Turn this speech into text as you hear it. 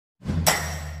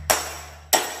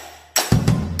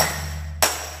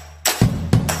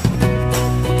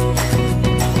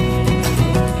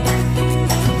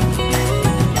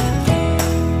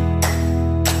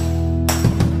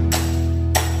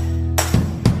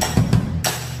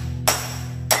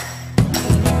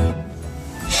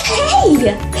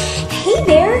Hey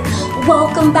there!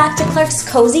 Welcome back to Clark's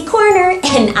Cozy Corner,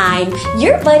 and I'm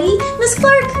your buddy, Miss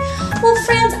Clark. Well,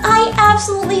 friends, I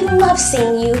absolutely love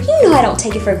seeing you. You know I don't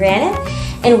take it for granted.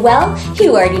 And well,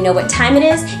 you already know what time it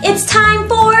is. It's time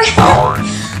for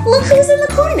Look Who's in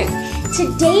the Corner.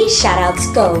 Today's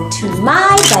shout-outs go to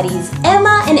my buddies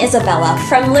Emma and Isabella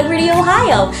from Liberty,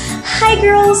 Ohio. Hi,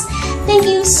 girls. Thank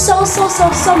you so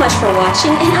much for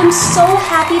watching, and I'm so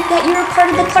happy that you're a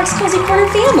part of the Clark's Cozy Corner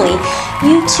family.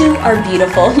 You two are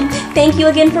beautiful. Thank you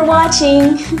again for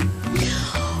watching.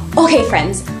 Okay,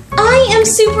 friends, I am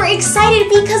super excited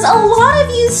because a lot of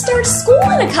you start school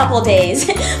in a couple days.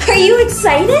 Are you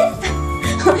excited?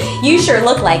 You sure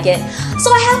look like it.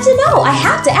 So I have to know, I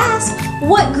have to ask,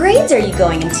 what grades are you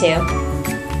going into?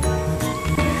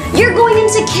 You're going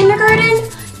into kindergarten?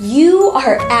 You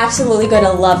are absolutely going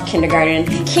to love kindergarten.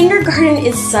 Kindergarten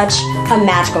is such a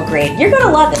magical grade. You're going to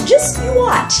love it. Just you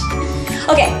watch.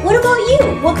 Okay, what about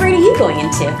you? What grade are you going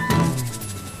into?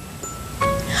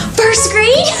 First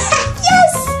grade?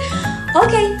 Yes!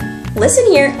 Okay, listen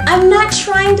here. I'm not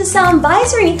trying to sound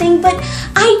biased or anything, but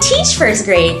I teach first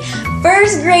grade.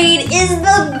 First grade is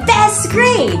the best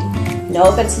grade. No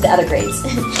offense to the other grades.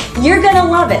 You're going to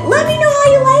love it. Let me know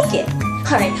how you like it.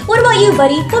 Alright, what about you,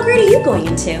 buddy? What grade are you going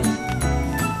into?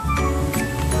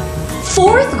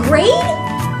 4th grade?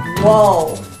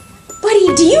 Whoa.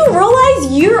 Buddy, do you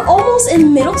realize you're almost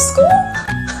in middle school?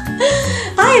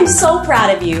 I am so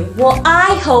proud of you. Well,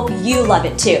 I hope you love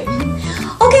it too.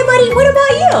 Okay, buddy, what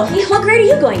about you? What grade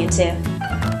are you going into?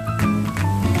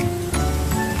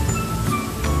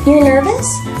 You're nervous?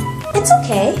 It's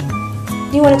okay.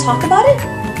 Do you want to talk about it?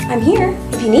 I'm here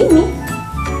if you need me.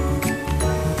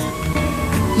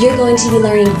 You're going to be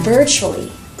learning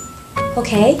virtually,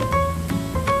 okay?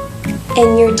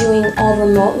 And you're doing all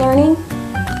remote learning?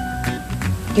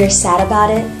 You're sad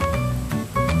about it?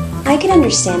 I can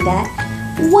understand that.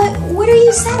 What are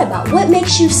you sad about? What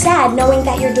makes you sad knowing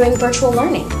that you're doing virtual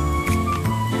learning?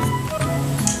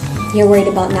 You're worried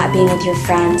about not being with your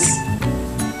friends.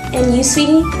 And you,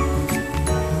 sweetie?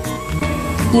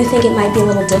 You think it might be a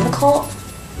little difficult?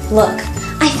 Look,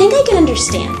 I think I can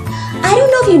understand. I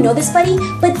don't know if you know this, buddy,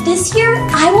 but this year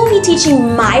I will be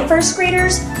teaching my first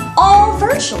graders all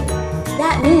virtually.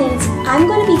 That means I'm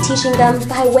going to be teaching them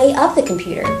by way of the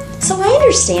computer. So I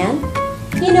understand.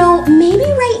 You know, maybe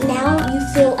right now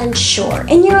you feel unsure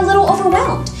and you're a little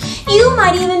overwhelmed. You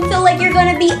might even feel like you're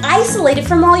going to be isolated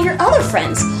from all your other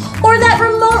friends, or that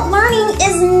remote learning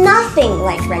is nothing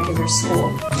like regular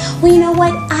school. Well, you know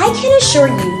what? I can assure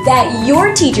you that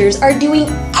your teachers are doing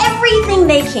everything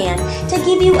they can to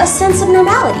give you a sense of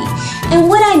normality. And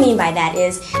what I mean by that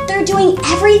is they're doing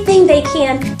everything they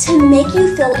can to make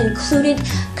you feel included,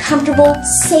 comfortable,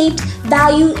 safe,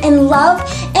 valued, and loved,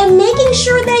 and making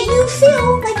sure that you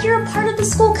feel like you're a part of the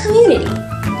school community.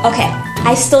 Okay,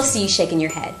 I still see you shaking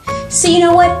your head. So you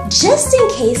know what? Just in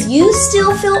case you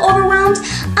still feel overwhelmed,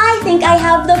 I think I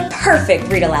have the perfect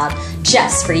read aloud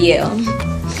just for you.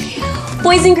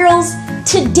 Boys and girls,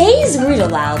 today's read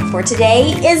aloud for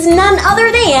today is none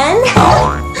other than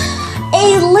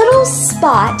A Little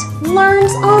Spot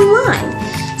Learns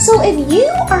Online. So if you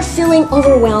are feeling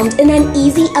overwhelmed and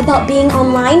uneasy about being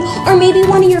online, or maybe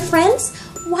one of your friends,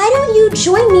 why don't you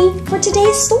join me for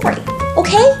today's story,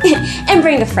 okay? And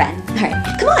bring a friend. All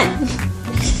right, come on.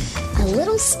 A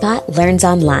Little Spot Learns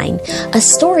Online, a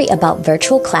story about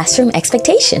virtual classroom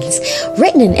expectations,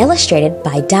 written and illustrated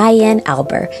by Diane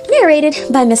Alber, narrated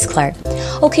by Miss Clark.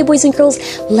 Okay, boys and girls,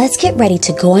 let's get ready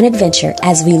to go on adventure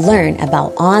as we learn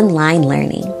about online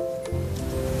learning.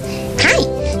 Hi,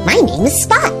 my name is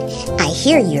Spot. I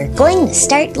hear you're going to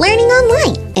start learning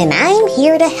online, and I'm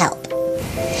here to help.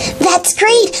 That's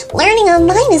great! Learning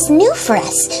online is new for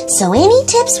us, so any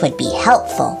tips would be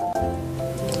helpful.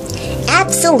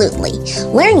 Absolutely.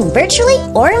 Learning virtually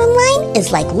or online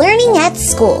is like learning at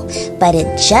school, but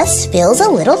it just feels a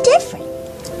little different.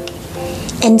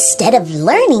 Instead of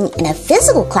learning in a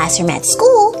physical classroom at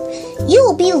school, you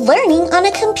will be learning on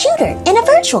a computer in a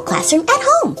virtual classroom at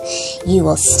home. You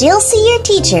will still see your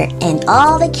teacher and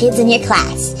all the kids in your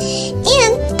class,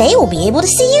 and they will be able to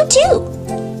see you too.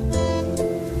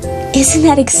 Isn't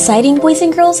that exciting, boys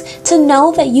and girls, to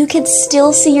know that you could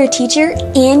still see your teacher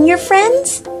and your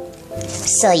friends?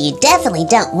 So you definitely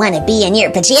don't want to be in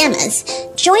your pajamas.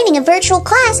 Joining a virtual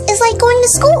class is like going to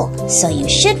school, so you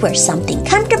should wear something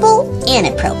comfortable and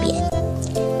appropriate.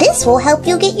 This will help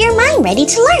you get your mind ready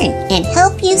to learn and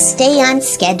help you stay on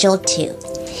schedule too.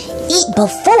 Eat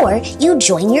before you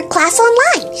join your class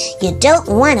online. You don't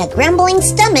want a grumbling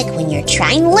stomach when you're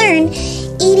trying to learn,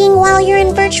 eating while you're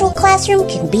in virtual classroom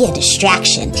can be a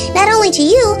distraction, not only to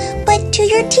you, but to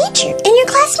your teacher and your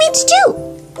classmates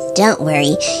too. Don't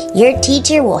worry, your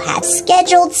teacher will have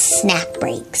scheduled snack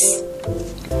breaks.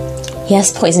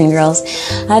 Yes, boys and girls,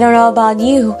 I don't know about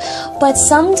you, but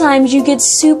sometimes you get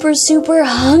super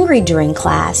hungry during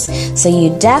class, so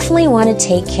you definitely want to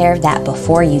take care of that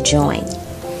before you join.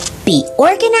 Be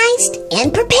organized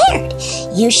and prepared.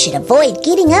 You should avoid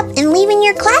getting up and leaving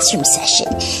your classroom session.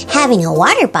 Having a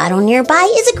water bottle nearby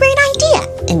is a great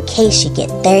idea in case you get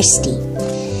thirsty.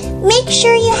 Make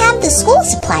sure you have the school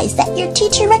supplies that your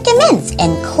teacher recommends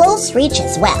in close reach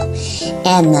as well.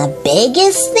 And the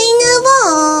biggest thing of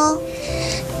all,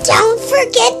 don't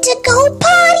forget to go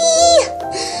potty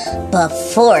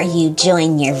before you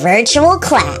join your virtual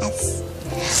class.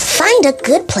 Find a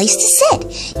good place to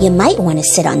sit. You might want to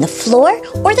sit on the floor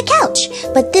or the couch,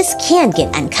 but this can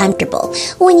get uncomfortable.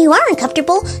 When you are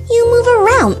uncomfortable, you move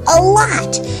around a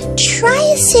lot.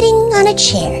 Try sitting on a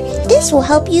chair. This will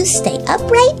help you stay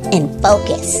upright and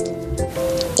focused.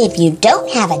 If you don't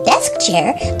have a desk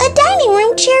chair, a dining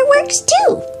room chair works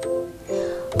too.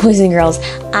 Boys and girls,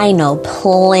 I know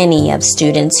plenty of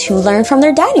students who learn from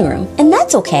their dining room, and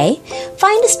that's okay.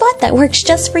 Find a spot that works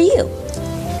just for you.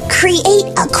 Create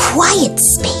a quiet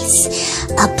space.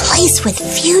 A place with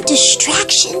few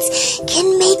distractions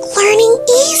can make learning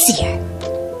easier.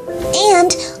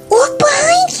 And look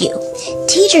behind you.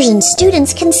 Teachers and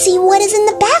students can see what is in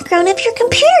the background of your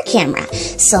computer camera,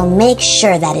 so make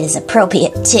sure that it is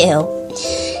appropriate too.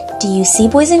 Do you see,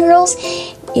 boys and girls?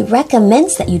 It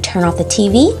recommends that you turn off the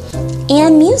TV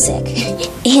and music.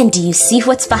 And do you see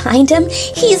what's behind him?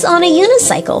 He's on a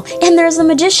unicycle, and there's a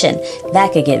magician.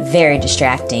 That could get very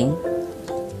distracting.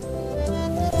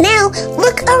 Now,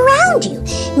 look around you.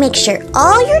 Make sure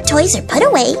all your toys are put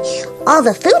away, all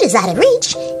the food is out of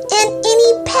reach, and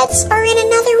any pets are in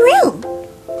another room.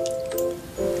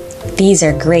 These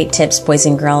are great tips, boys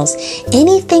and girls.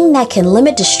 Anything that can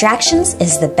limit distractions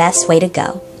is the best way to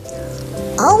go.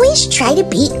 Always try to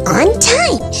be on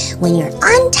time. When you're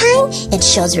on time, it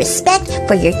shows respect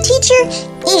for your teacher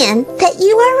and that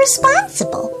you are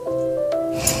responsible.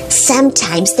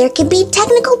 Sometimes there can be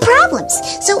technical problems,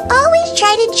 so always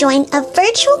try to join a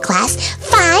virtual class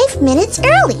 5 minutes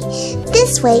early.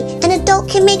 This way, an adult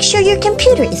can make sure your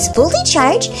computer is fully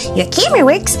charged, your camera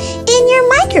works, and your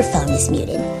microphone is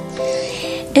muted.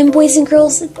 And boys and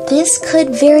girls, this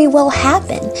could very well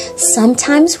happen.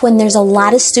 Sometimes when there's a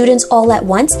lot of students all at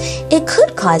once, it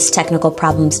could cause technical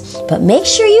problems, but make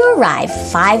sure you arrive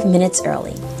 5 minutes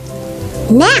early.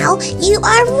 Now you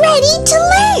are ready to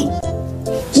learn.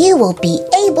 You will be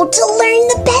able to learn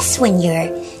the best when your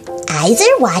eyes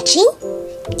are watching,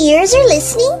 ears are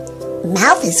listening,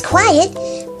 mouth is quiet,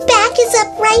 back is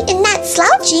upright and not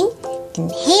slouching, and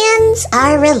hands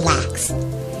are relaxed.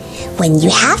 When you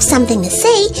have something to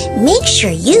say, make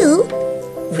sure you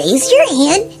raise your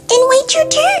hand and wait your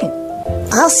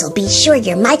turn. Also, be sure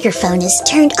your microphone is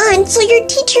turned on so your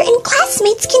teacher and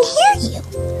classmates can hear you.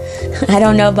 I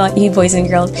don't know about you, boys and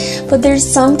girls, but there's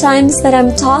sometimes that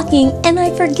I'm talking and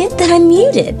I forget that I'm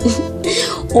muted.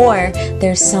 Or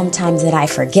there's sometimes that I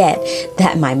forget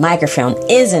that my microphone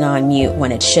isn't on mute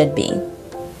when it should be.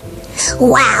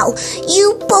 Wow,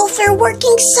 you both are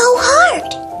working so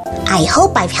hard. I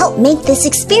hope I've helped make this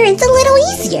experience a little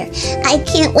easier. I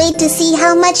can't wait to see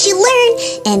how much you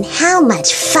learn and how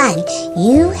much fun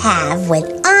you have with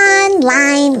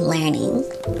online learning.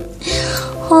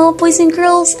 Oh, boys and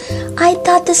girls, I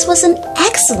thought this was an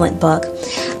excellent book.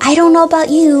 I don't know about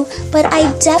you, but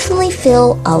I definitely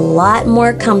feel a lot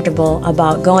more comfortable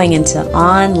about going into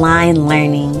online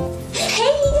learning.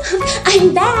 Hey,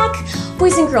 I'm back.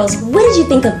 Boys and girls, what did you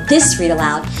think of this read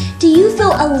aloud? Do you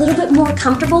feel a little bit more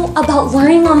comfortable about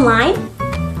learning online?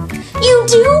 You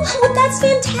do? Well, that's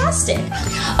fantastic.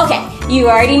 Okay, you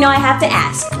already know I have to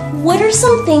ask. What are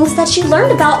some things that you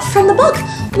learned about from the book?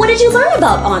 What did you learn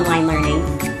about online learning?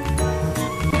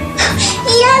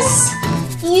 Yes,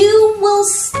 you will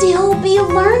still be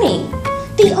learning.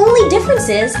 The only difference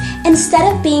is,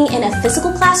 instead of being in a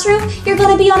physical classroom, you're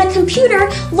going to be on a computer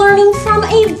learning from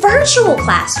a virtual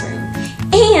classroom.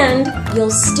 And you'll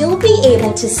still be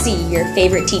able to see your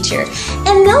favorite teacher,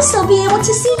 and they'll still be able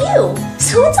to see you.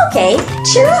 So it's okay,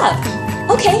 cheer up.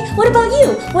 Okay, what about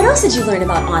you? What else did you learn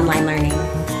about online learning?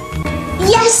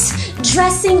 Yes,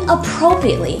 dressing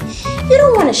appropriately. You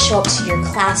don't want to show up to your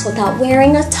class without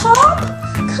wearing a top,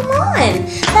 Come on,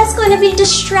 that's going to be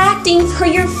distracting for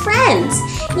your friends.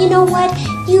 You know what?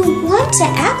 You want to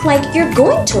act like you're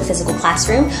going to a physical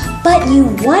classroom, but you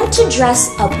want to dress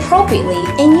appropriately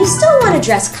and you still want to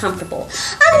dress comfortable.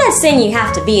 I'm not saying you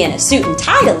have to be in a suit and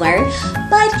tie to learn,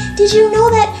 but did you know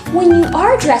that when you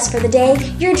are dressed for the day,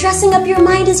 you're dressing up your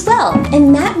mind as well,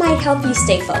 and that might help you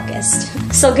stay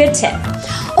focused. So good tip.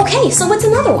 Okay, so what's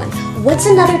another one? What's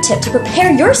another tip to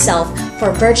prepare yourself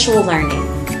for virtual learning?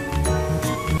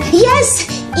 Yes,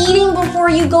 eating before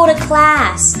you go to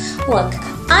class. Look,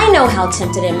 I know how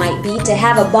tempted it might be to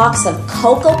have a box of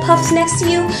Cocoa Puffs next to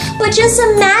you, but just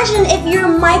imagine if your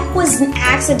mic was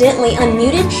accidentally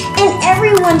unmuted and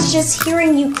everyone's just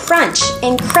hearing you crunch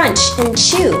and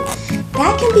chew.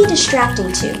 That can be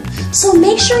distracting too. So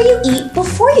make sure you eat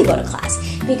before you go to class,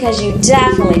 because you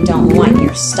definitely don't want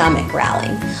your stomach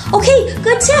growling. Okay,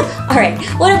 good tip. All right,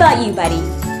 what about you, buddy?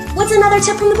 What's another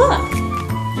tip from the book?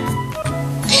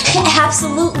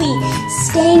 Absolutely,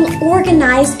 staying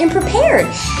organized and prepared.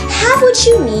 Have what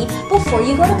you need before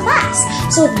you go to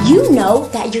class. So if you know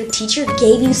that your teacher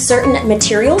gave you certain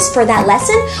materials for that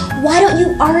lesson, why don't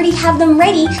you already have them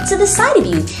ready to the side of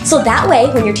you? So that way,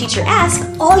 when your teacher asks,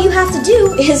 all you have to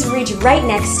do is reach right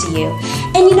next to you.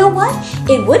 And you know what?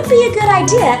 It would be a good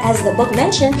idea, as the book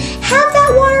mentioned, have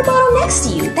that water bottle next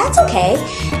to you. That's okay.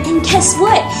 And guess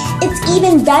what? It's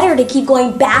even better to keep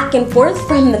going back and forth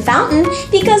from the fountain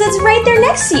because it's right there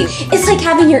next to you. It's like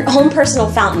having your own personal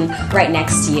fountain right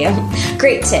next to you.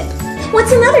 Great tip.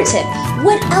 What's another tip?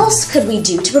 What else could we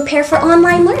do to prepare for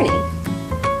online learning?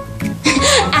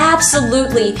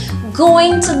 Absolutely,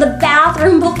 going to the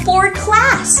bathroom before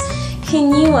class.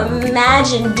 Can you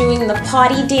imagine doing the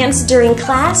potty dance during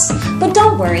class? But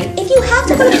don't worry, if you have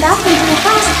to go to the bathroom during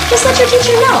class, just let your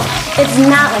teacher know. It's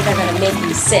not like they're going to make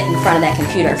you sit in front of that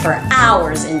computer for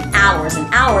hours and hours and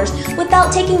hours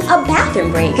without taking a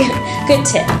bathroom break. Good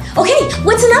tip. Okay,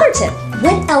 what's another tip?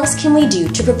 What else can we do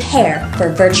to prepare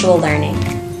for virtual learning?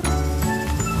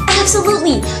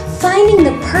 Absolutely, finding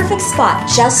the perfect spot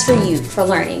just for you for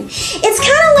learning. It's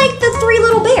kind of like the three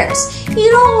little bears. You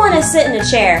don't want to sit in a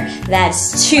chair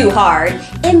that's too hard,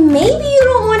 and maybe you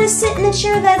don't want to sit in a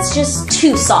chair that's just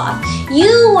too soft.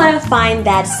 You want to find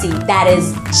that seat that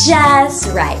is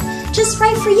just right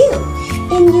for you.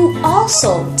 And you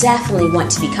also definitely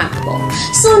want to be comfortable.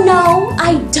 So no,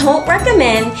 I don't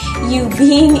recommend you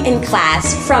being in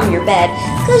class from your bed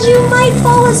because you might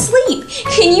fall asleep.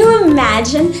 Can you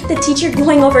imagine the teacher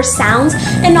going over sounds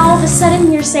and all of a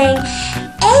sudden you're saying,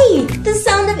 A, the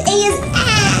sound of A is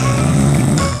ah.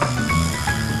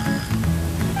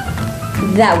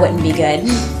 That wouldn't be good.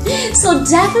 So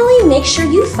definitely make sure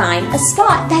you find a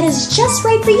spot that is just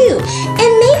right for you,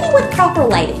 and maybe with proper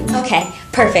lighting. Okay,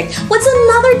 perfect. What's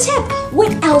another tip?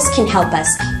 What else can help us?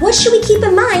 What should we keep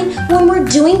in mind when we're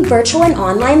doing virtual and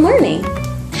online learning?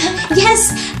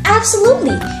 Yes,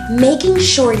 absolutely. Making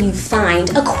sure you find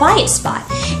a quiet spot.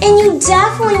 And you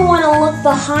definitely want to look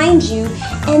behind you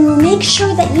and make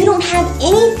sure that you don't have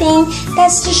anything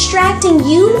that's distracting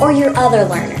you or your other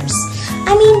learners.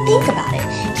 I mean, think about it.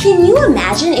 Can you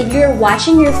imagine if you're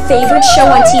watching your favorite show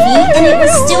on TV and it was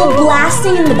still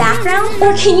blasting in the background?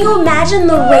 Or can you imagine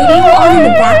the radio on in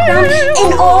the background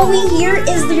and all we hear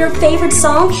is your favorite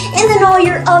song and then all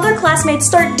your other classmates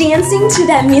start dancing to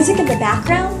that music in the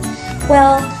background?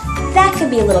 Well, that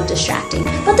could be a little distracting,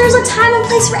 but there's a time and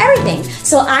place for everything.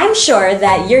 So I'm sure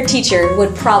that your teacher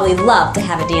would probably love to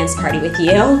have a dance party with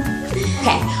you.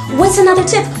 Okay, what's another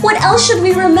tip? What else should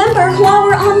we remember while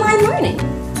we're online learning?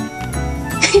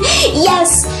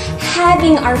 Yes,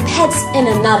 having our pets in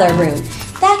another room.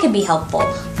 That could be helpful.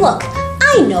 Look,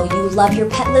 I know you love your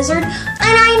pet lizard, and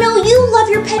I know you love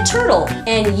your pet turtle,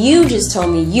 and you just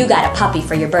told me you got a puppy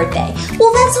for your birthday.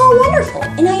 Well, that's all wonderful,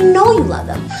 and I know you love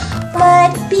them.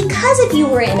 But because if you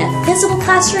were in a physical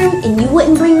classroom and you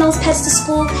wouldn't bring those pets to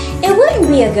school, it wouldn't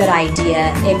be a good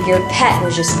idea if your pet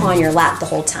was just on your lap the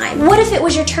whole time. What if it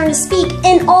was your turn to speak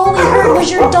and all we heard was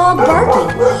your dog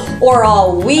barking? Or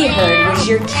all we heard was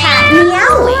your cat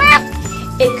meowing?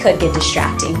 It could get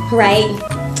distracting, right?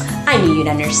 I knew you'd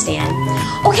understand.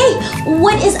 Okay,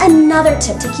 what is another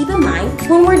tip to keep in mind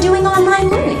when we're doing online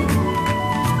learning?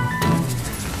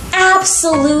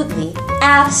 Absolutely,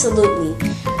 absolutely.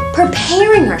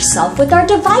 Preparing ourselves with our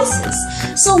devices.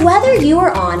 So whether you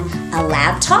are on a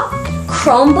laptop,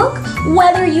 Chromebook,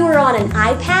 whether you are on an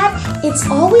iPad, it's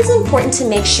always important to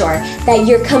make sure that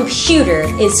your computer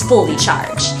is fully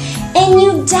charged. And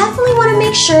you definitely want to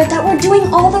make sure that we're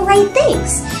doing all the right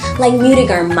things, like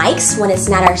muting our mics when it's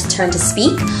not our turn to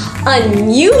speak,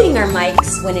 unmuting our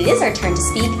mics when it is our turn to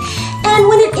speak, And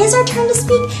when it is our turn to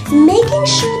speak, making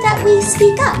sure that we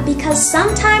speak up, because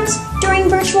sometimes during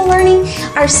virtual learning,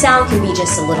 our sound can be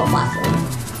just a little muffled.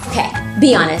 Okay,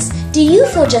 be honest, do you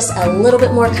feel just a little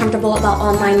bit more comfortable about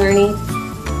online learning?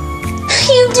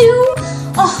 You do?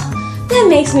 Oh, that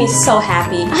makes me so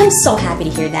happy. I'm so happy to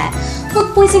hear that.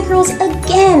 Look, boys and girls,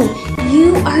 again,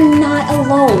 you are not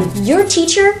alone. Your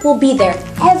teacher will be there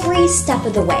every step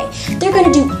of the way. They're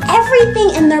going to do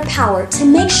everything in their power to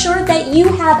make sure that you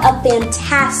have a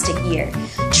fantastic year.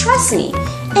 Trust me,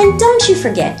 and don't you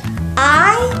forget,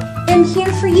 I am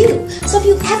here for you. So if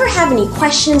you ever have any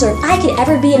questions or if I could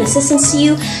ever be an assistance to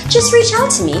you, just reach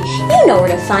out to me. You know where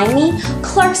to find me,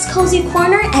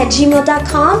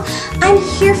 clarkscozycorner@gmail.com. I'm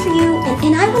here for you,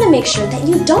 and I want to make sure that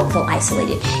you don't feel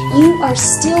isolated. You are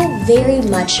still very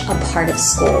much a part of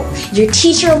school. Your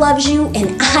teacher loves you,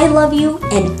 and I love you,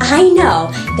 and I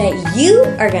know that you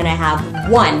are going to have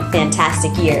one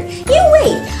fantastic year. You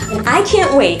wait, and I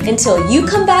can't wait until you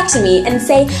come back to me and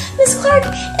say, Miss Clark,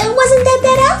 it wasn't that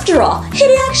bad after all.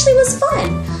 It actually was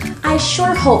fun. I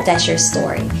sure hope that's your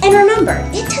story. And remember,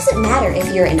 it doesn't matter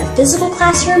if you're in a physical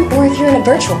classroom or if you're in a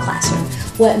virtual classroom.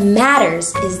 What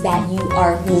matters is that you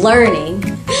are learning.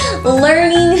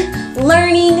 Learning.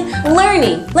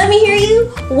 Let me hear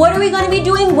you. What are we going to be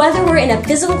doing whether we're in a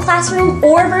physical classroom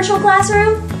or a virtual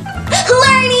classroom?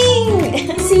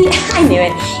 Learning! See, I knew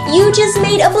it. You just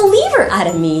made a believer out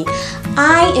of me.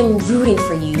 I am rooting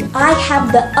for you. I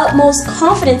have the utmost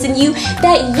confidence in you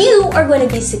that you are going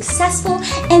to be successful,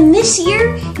 and this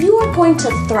year you are going to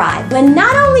thrive. But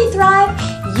not only thrive,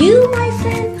 you, my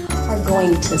friend, are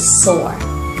going to soar.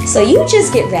 So you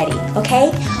just get ready,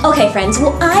 okay? Okay, friends,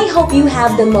 well, I hope you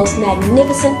have the most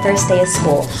magnificent first day of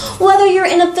school, whether you're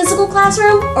in a physical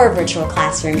classroom or a virtual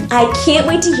classroom. I can't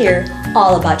wait to hear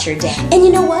all about your day. And you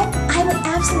know what? I would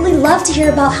absolutely love to hear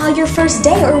about how your first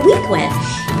day or week went.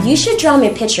 You should draw me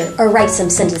a picture or write some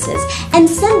sentences and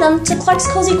send them to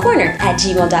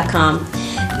clarkscozycorner@gmail.com.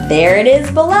 There it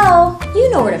is below. You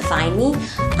know where to find me.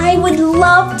 I would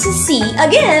love to see,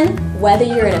 again, whether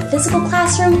you're in a physical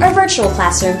classroom or virtual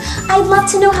classroom. I'd love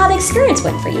to know how the experience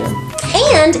went for you.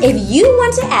 And if you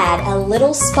want to add A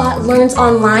Little Spot Learns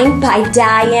Online by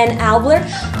Diane Alber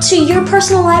to your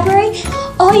personal library,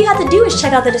 all you have to do is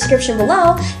check out the description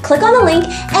below, click on the link,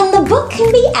 and the book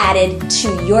can be added to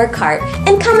your cart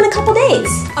and come in a couple days.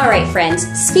 All right, friends,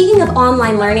 speaking of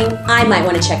online learning, I might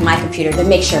want to check my computer to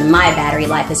make sure my battery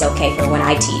life is okay for when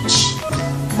I teach.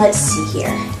 Let's see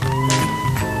here.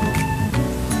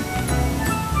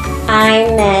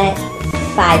 I'm at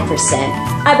 5%.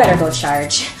 I better go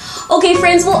charge. Okay,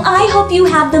 friends, well, I hope you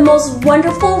have the most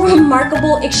wonderful,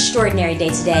 remarkable, extraordinary day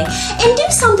today. And do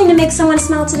something to make someone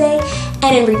smile today.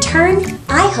 And in return,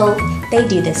 I hope they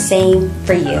do the same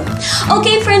for you.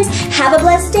 Okay, friends, have a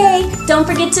blessed day. Don't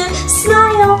forget to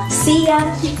smile. See ya.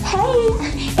 Hey,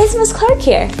 it's Miss Clark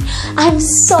here. I'm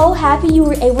so happy you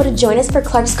were able to join us for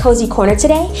Clark's Cozy Corner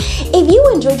today. If you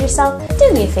enjoyed yourself, do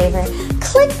me a favor.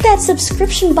 Click that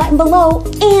subscription button below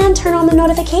and turn on the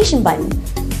notification button.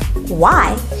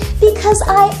 Why? Because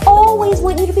I always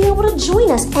want you to be able to join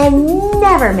us and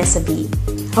never miss a beat.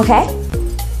 Okay?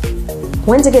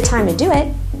 When's a good time to do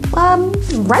it?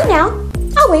 Right now.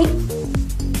 I'll wait.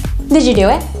 Did you do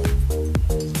it?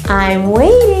 I'm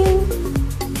waiting.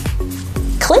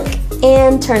 Click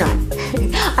and turn on.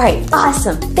 All right,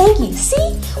 awesome. Thank you.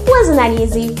 See? Wasn't that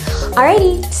easy?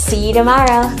 Alrighty, see you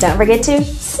tomorrow. Don't forget to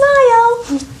smile.